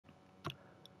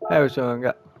Hey, what's going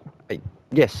on, guys?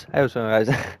 Yes, hey, what's going on,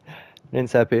 guys?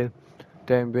 Ninsap here.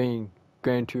 Today I'm bringing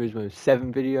Gran Turismo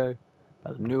 7 video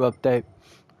about the new update.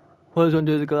 Was going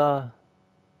to do the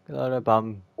Gallardo, but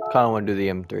kind of want to do the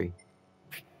M3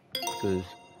 because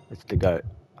it's the GOAT.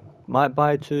 Might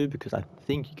buy 2 because I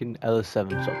think you can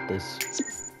LS7 swap this.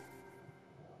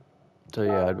 So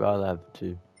yeah, I'd rather have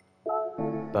 2.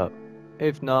 But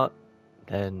if not,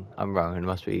 then I'm wrong. It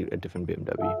must be a different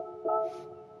BMW.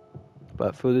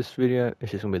 But for this video,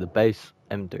 it's just gonna be the base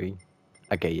M3.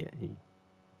 Okay, yeah, you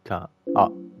can't.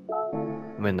 Oh,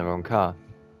 I'm in the wrong car.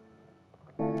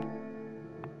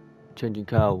 Changing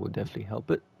car will definitely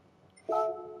help it.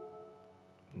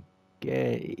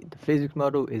 Okay, the physics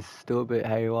model is still a bit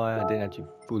haywire. I didn't actually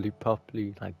fully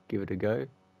properly give it a go.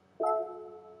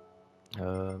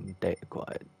 Data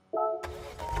acquired.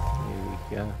 Here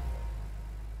we go.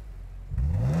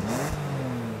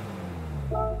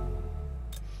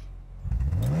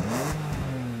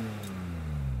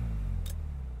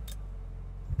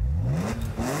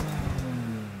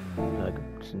 Like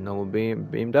it's a normal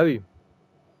BMW.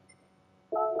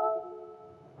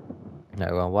 Now we're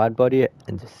gonna wide body it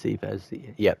and just see if it has the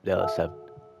the LS7.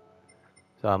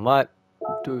 So I might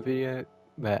do a video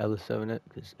where LS7 it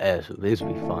because this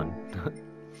will be fun.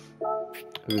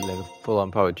 Really like a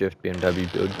full-on power drift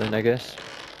BMW build then, I guess.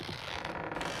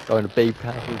 Going to big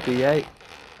powerful V8.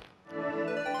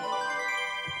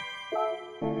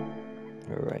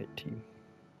 Alright, team.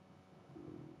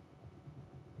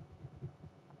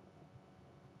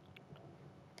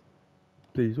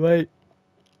 Please wait.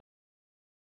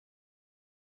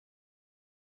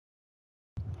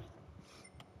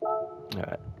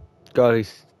 Alright. Gotta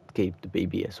keep the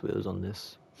BBS wheels on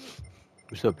this.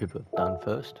 Which is what people have done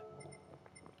first.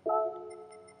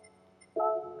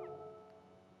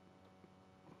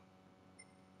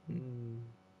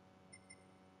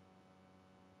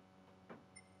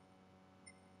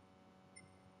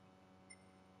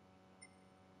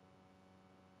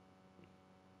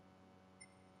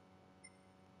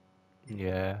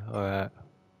 Yeah, alright.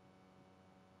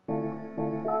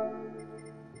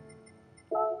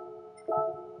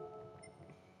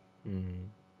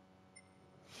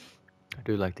 I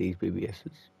do like these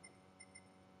BBSs.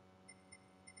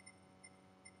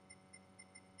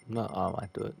 No, I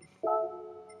might do it.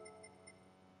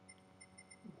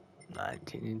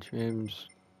 19-inch rims.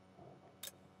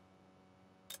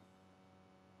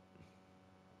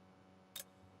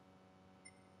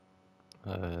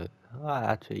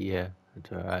 Actually, yeah,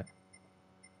 it's alright.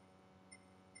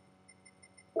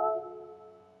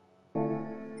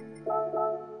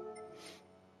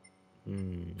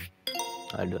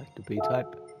 I do like the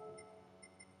B-type.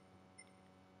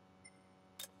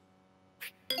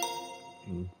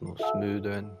 More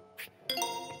smoother and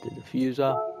the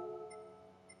diffuser.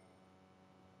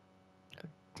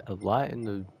 A light in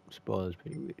the spoiler is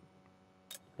pretty weird.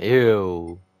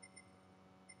 Ew.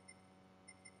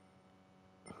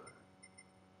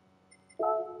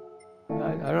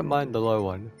 I don't mind the low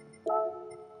one.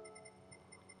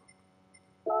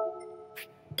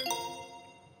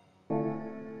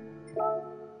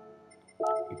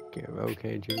 Get a roll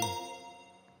caging.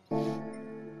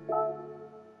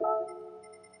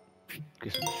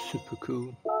 Get some super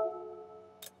cool.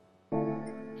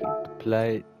 Keep the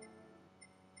plate.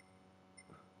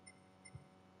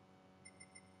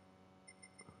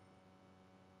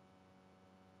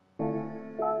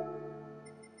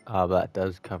 Ah, that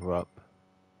does cover up.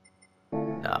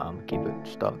 Nah, I'm gonna keep it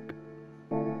stock.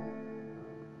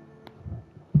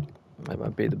 That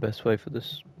might be the best way for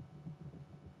this.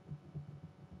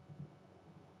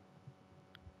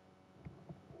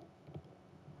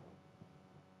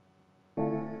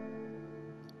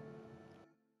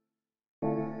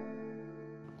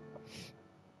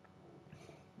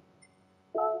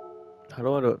 I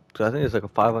don't want to, because I think it's like a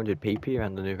 500 pp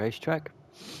around the new racetrack.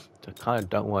 So I kind of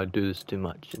don't want to do this too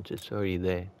much since it's already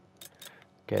there.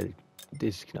 Okay,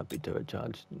 this cannot be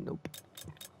turbocharged. Nope.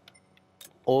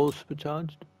 All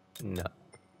supercharged? No.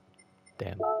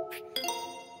 Damn.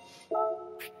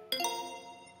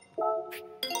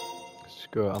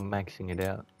 Screw it, I'm maxing it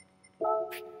out.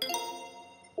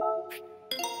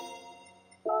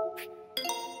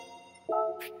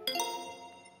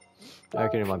 I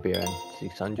reckon it might be around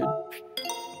 600.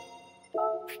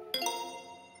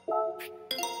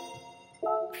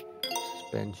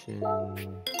 Suspension.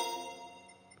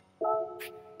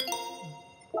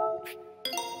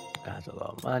 That's a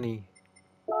lot of money.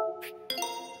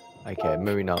 Okay,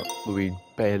 maybe not. We'll be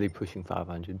barely pushing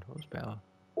 500 horsepower.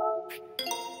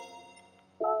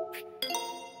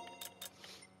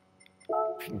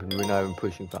 We're not even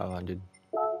pushing 500.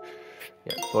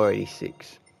 Yeah,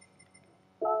 486.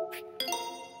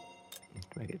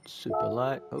 Make it super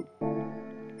light. Oh.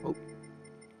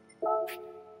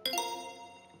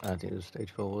 I don't think the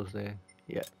stage 4 was there.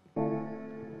 Yeah.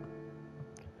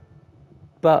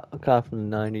 But a car from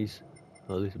the 90s.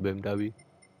 Or at least a BMW.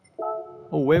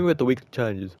 Oh, when we got the weekly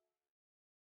challenges.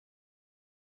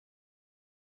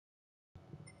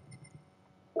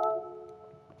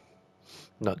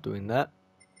 Not doing that.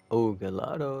 Oh,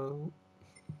 gelato.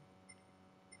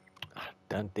 I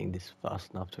don't think this is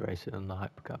fast enough to race it on the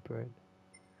hypercar parade.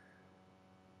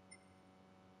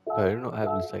 But I do not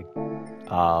have this like.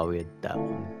 Ah, we had that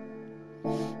one.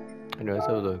 Anyway, let's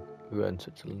have a look. We were in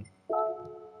Switzerland.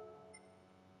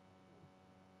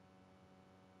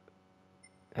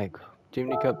 Like,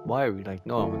 Jimny Cup, why are we like,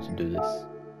 no one wants to do this?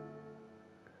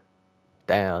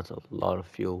 Damn, that's a lot of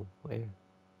fuel. Where?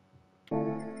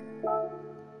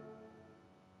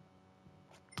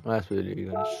 That's really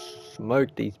gonna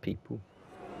smoke these people.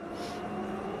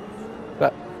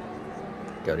 But,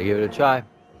 gotta give it a try.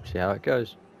 See how it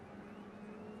goes.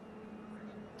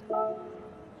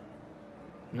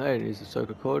 No, it is the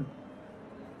circuit code.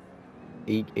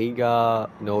 Eager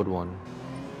Nord 1.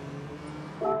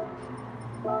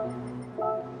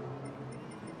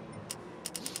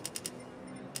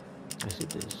 Let's see if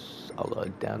there's a lot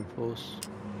of downforce.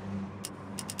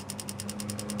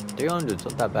 300's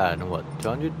not that bad. And what,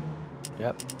 200?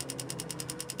 Yep.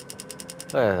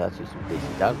 Oh, yeah, that's just some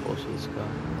decent downforce for this car.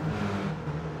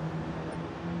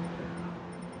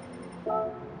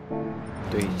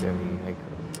 370,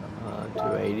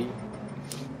 280.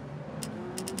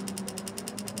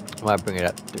 Might bring it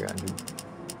up to 300.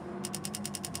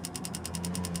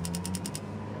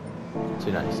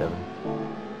 297.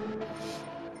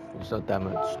 It's not that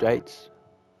much straights.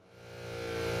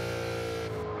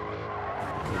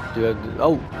 Do have the,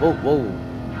 oh, whoa.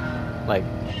 Like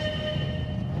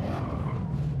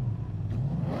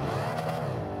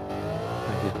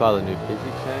it's probably new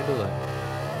physics handle, like.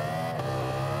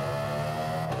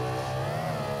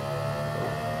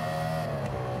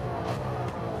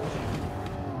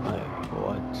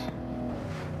 What?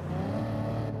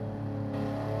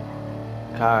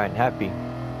 Car ain't happy.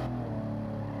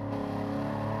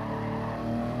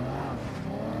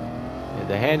 Yeah,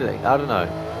 the handling, I don't know.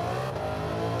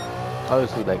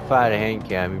 Obviously, like, if I had a hand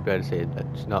cam, you better say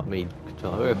that's not me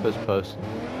controlling. We're first person.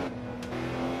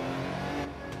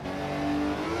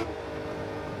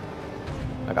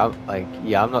 Like,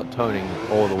 I'm not toning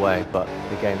all the way, but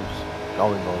the game's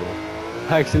going all the way.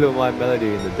 I actually love my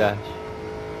melody in the dash.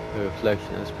 The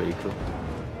reflection, that's pretty cool.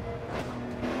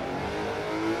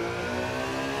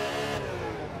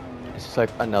 It's just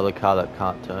like another car that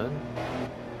can't turn.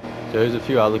 So there's a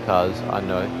few other cars I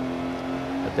know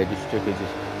that they just strictly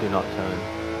just do not turn.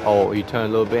 Oh, you turn a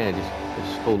little bit and it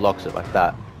just full locks it like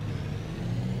that.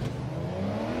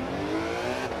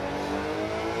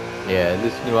 Yeah,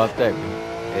 this new update,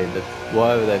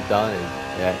 whatever they've done is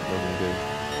looking good.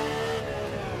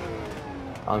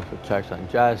 I'm for traction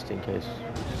just in case.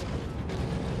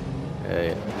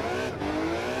 Yeah.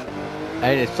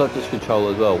 And it's not just control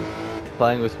as well.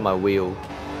 Playing with my wheel,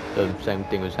 the same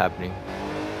thing was happening.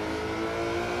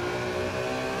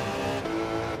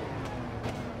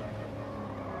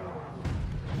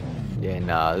 Yeah,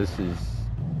 nah, this is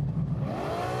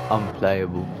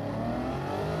unplayable.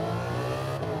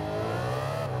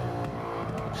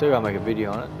 So I'll make a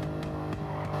video on it.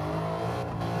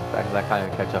 In fact, that kind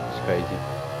of catch up is crazy.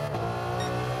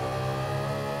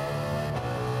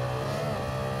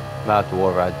 I'm about to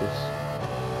war ride this.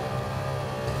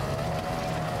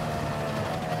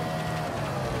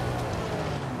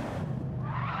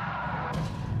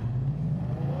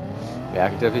 Yeah, I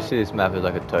can definitely see this map as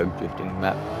like a toe drifting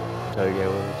map. Toe, yeah,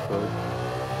 whatever it's called.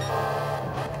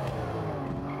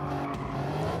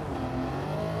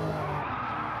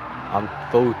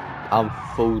 I'm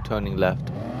full turning left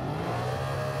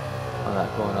on that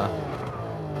corner.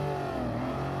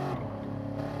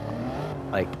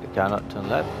 Like, can I not turn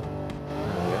left?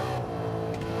 There we go.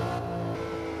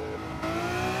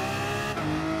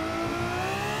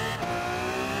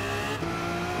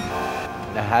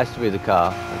 It has to be the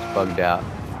car that's bugged out.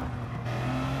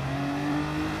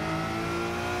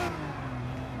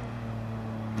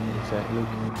 Look.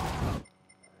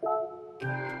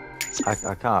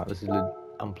 I can't, this is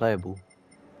unplayable.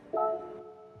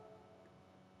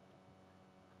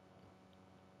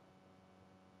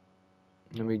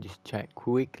 Let me just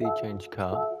quickly change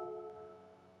car.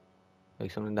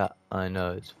 Like something that I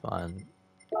know is fine.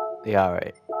 The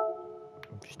R8.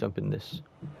 I'm just dumping this.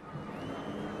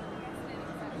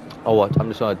 Oh what, I'm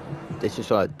just gonna, it's just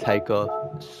gonna take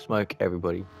off, smoke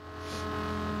everybody.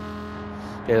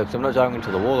 Yeah, look, so I'm not driving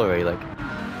into the wall already, like.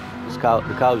 The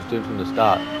car was doomed from the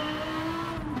start.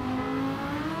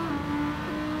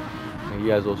 And you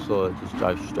guys all saw it just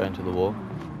drive straight into the wall.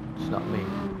 It's not me.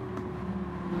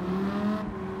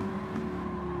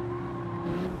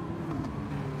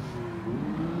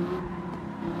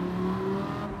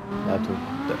 That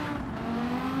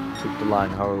took the line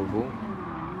horrible.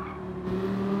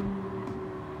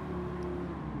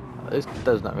 This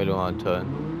does not really want to turn.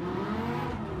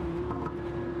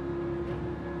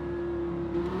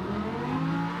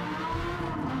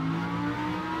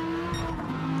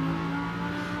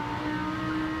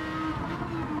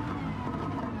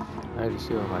 I have to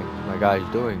see what my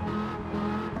guy's doing.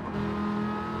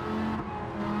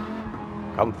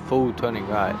 I'm full turning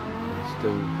right. It's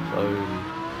still slowly.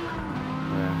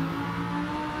 Yeah.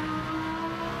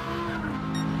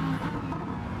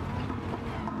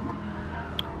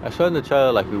 I saw in the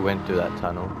trailer like we went through that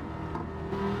tunnel.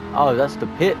 Oh, that's the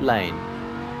pit lane.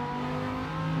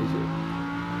 Is it?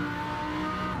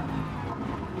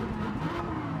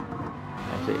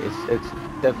 Actually, it's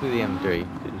definitely the M3.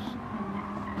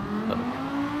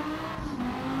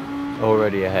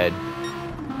 Already ahead.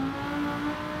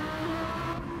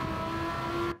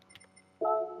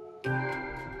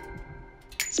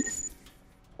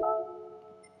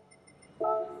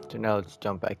 So now let's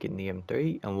jump back in the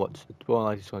M3 and watch the more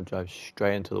like it's going to drive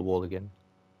straight into the wall again.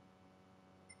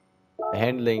 The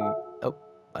handling, oh,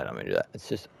 I don't mean to do that. It's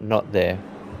just not there.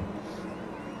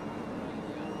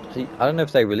 See, I don't know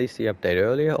if they released the update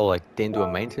earlier or like didn't do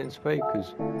a maintenance break,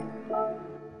 because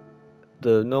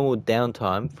the normal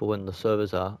downtime for when the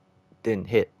servers are didn't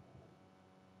hit.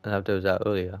 And after it was out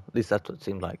earlier, at least that's what it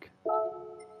seemed like.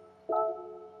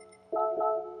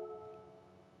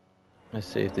 Let's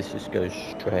see if this just goes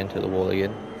straight into the wall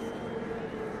again.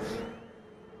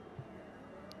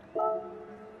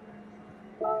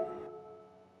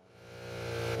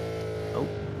 Oh,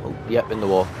 yep, in the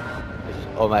wall. It's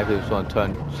automatically just want to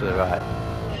turn to the right.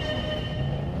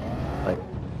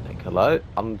 Like, hello?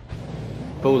 I'm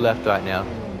full left right now.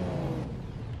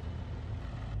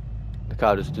 The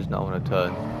car just does not want to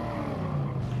turn.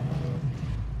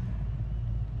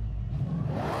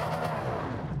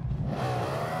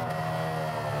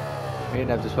 We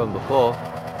didn't have this one before.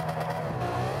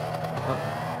 Oh.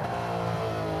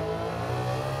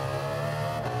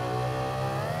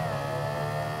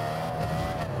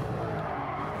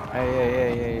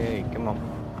 Hey, come on.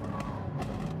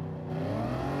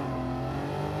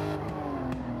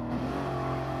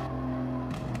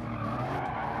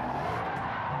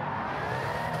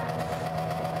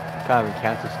 Can't even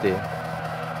counter steer.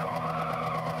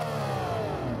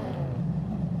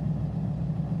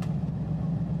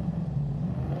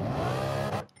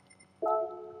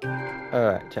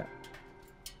 Alright, chat.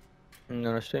 I'm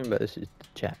not stream, but this is the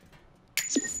chat.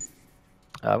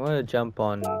 I'm gonna jump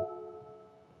on a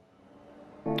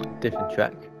different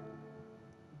track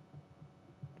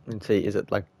and see, is it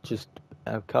like just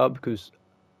a car? Because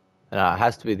it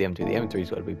has to be the M2. The M3's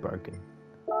got to be broken.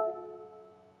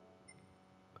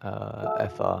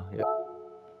 FR, yep.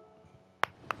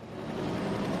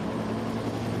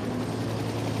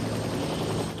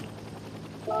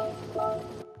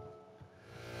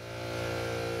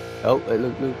 Oh,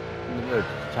 look,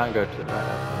 can't go to the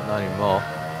right, not anymore.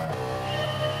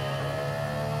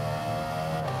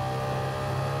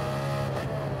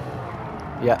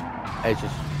 Yeah, it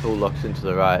just full locks into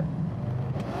the right.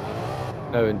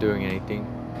 No one doing anything.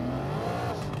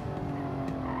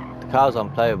 The car's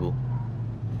unplayable.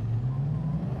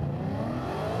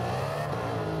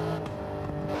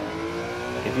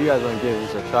 If you guys want to give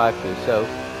this a try for yourself,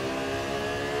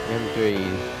 the M3 is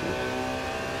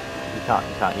you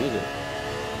can't use it.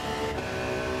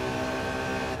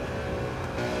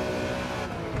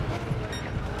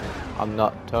 I'm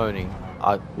not turning.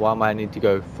 Why am I need to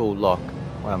go full lock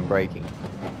when I'm braking?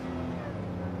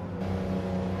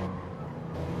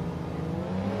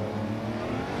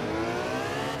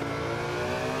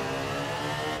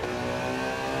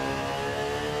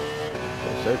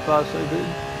 So far, so good.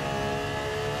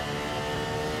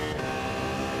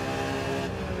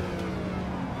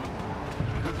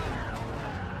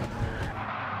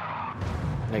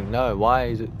 Like, no, why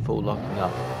is it full locking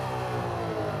up?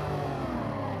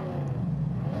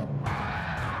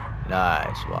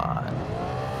 Nice one.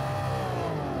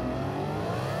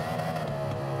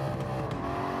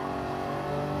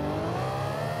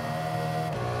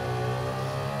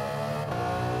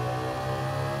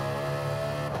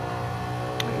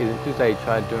 Is it because they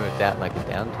tried doing it without like a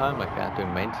downtime, like without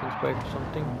doing maintenance break or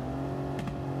something?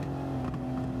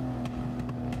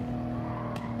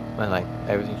 When like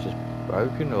everything's just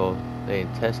broken, or they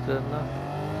didn't test it enough?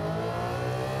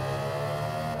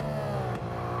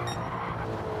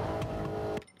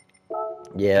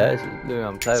 Yeah, it's doing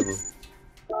unplayable.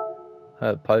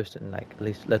 Post and like at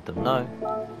least let them know.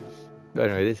 But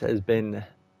anyway, this has been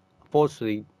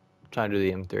unfortunately trying to do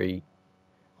the M3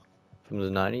 from the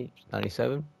 90,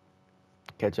 97.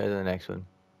 Catch you in the next one.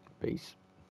 Peace.